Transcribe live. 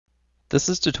This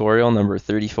is tutorial number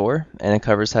 34, and it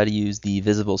covers how to use the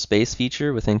visible space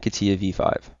feature within CATIA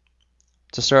v5.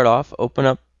 To start off, open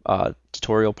up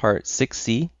tutorial part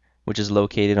 6C, which is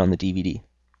located on the DVD.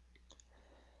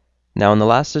 Now in the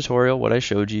last tutorial, what I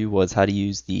showed you was how to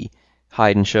use the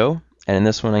hide and show, and in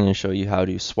this one I'm going to show you how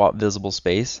to swap visible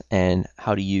space and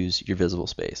how to use your visible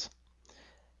space.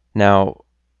 Now,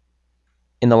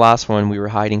 in the last one we were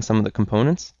hiding some of the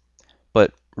components,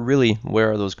 but really,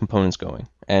 where are those components going?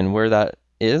 And where that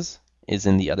is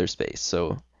in the other space.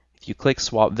 So if you click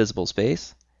swap visible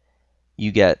space,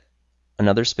 you get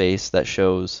another space that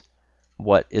shows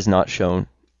what is not shown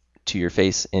to your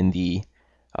face in the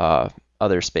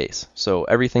other space. So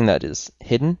everything that is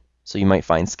hidden, so you might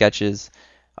find sketches,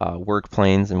 work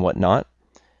planes and whatnot,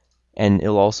 and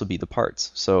it'll also be the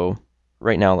parts. So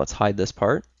right now let's hide this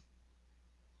part,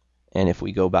 and if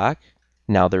we go back,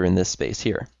 now they're in this space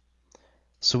here.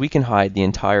 So we can hide the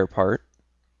entire part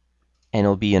and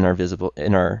it'll be in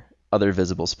our other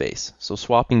visible space. So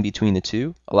swapping between the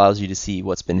two allows you to see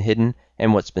what's been hidden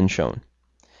and what's been shown.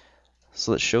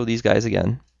 So let's show these guys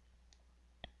again.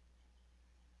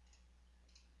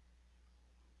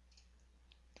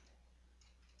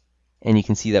 And you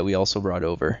can see that we also brought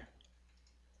over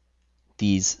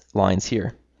these lines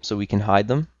here. So we can hide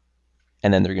them,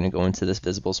 and then they're going to go into this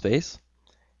visible space.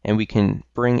 And we can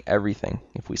bring everything.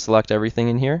 If we select everything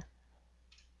in here,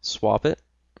 swap it.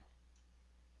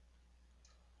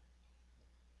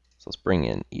 So let's bring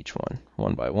in each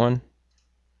one by one.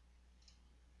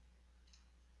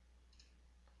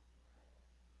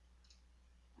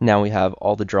 Now we have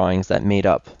all the drawings that made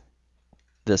up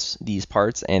these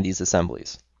parts and these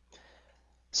assemblies.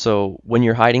 So when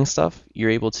you're hiding stuff, you're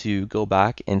able to go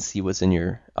back and see what's in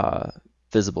your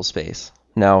visible space.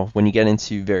 Now, when you get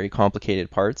into very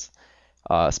complicated parts,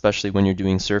 especially when you're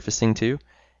doing surfacing too,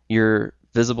 your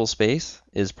visible space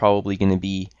is probably going to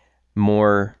be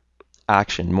more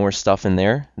action, more stuff in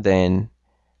there than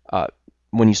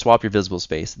when you swap your visible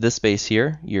space. This space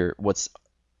here, what's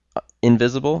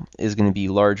invisible is going to be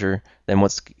larger than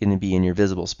what's going to be in your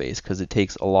visible space because it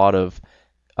takes a lot of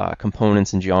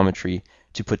components and geometry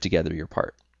to put together your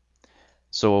part.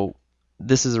 So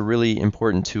this is a really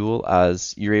important tool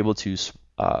as you're able to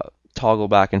toggle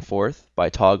back and forth by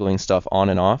toggling stuff on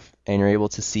and off, and you're able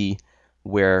to see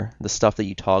where the stuff that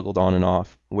you toggled on and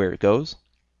off, where it goes.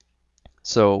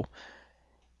 So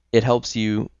it helps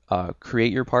you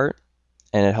create your part,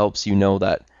 and it helps you know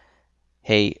that,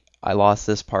 hey, I lost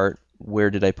this part, where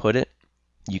did I put it?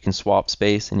 You can swap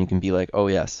space and you can be like, oh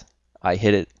yes, I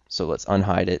hid it, so let's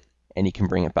unhide it, and you can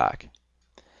bring it back.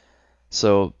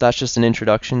 So that's just an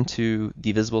introduction to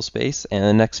the visible space, and in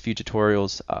the next few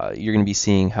tutorials you're going to be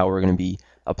seeing how we're going to be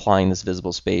applying this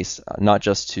visible space not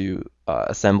just to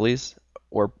assemblies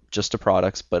or just to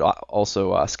products, but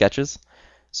also sketches.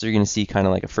 So you're going to see kind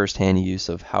of like a first-hand use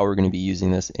of how we're going to be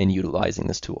using this and utilizing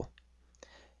this tool.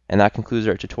 And that concludes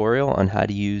our tutorial on how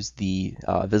to use the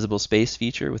visible space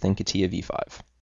feature within CATIA v5.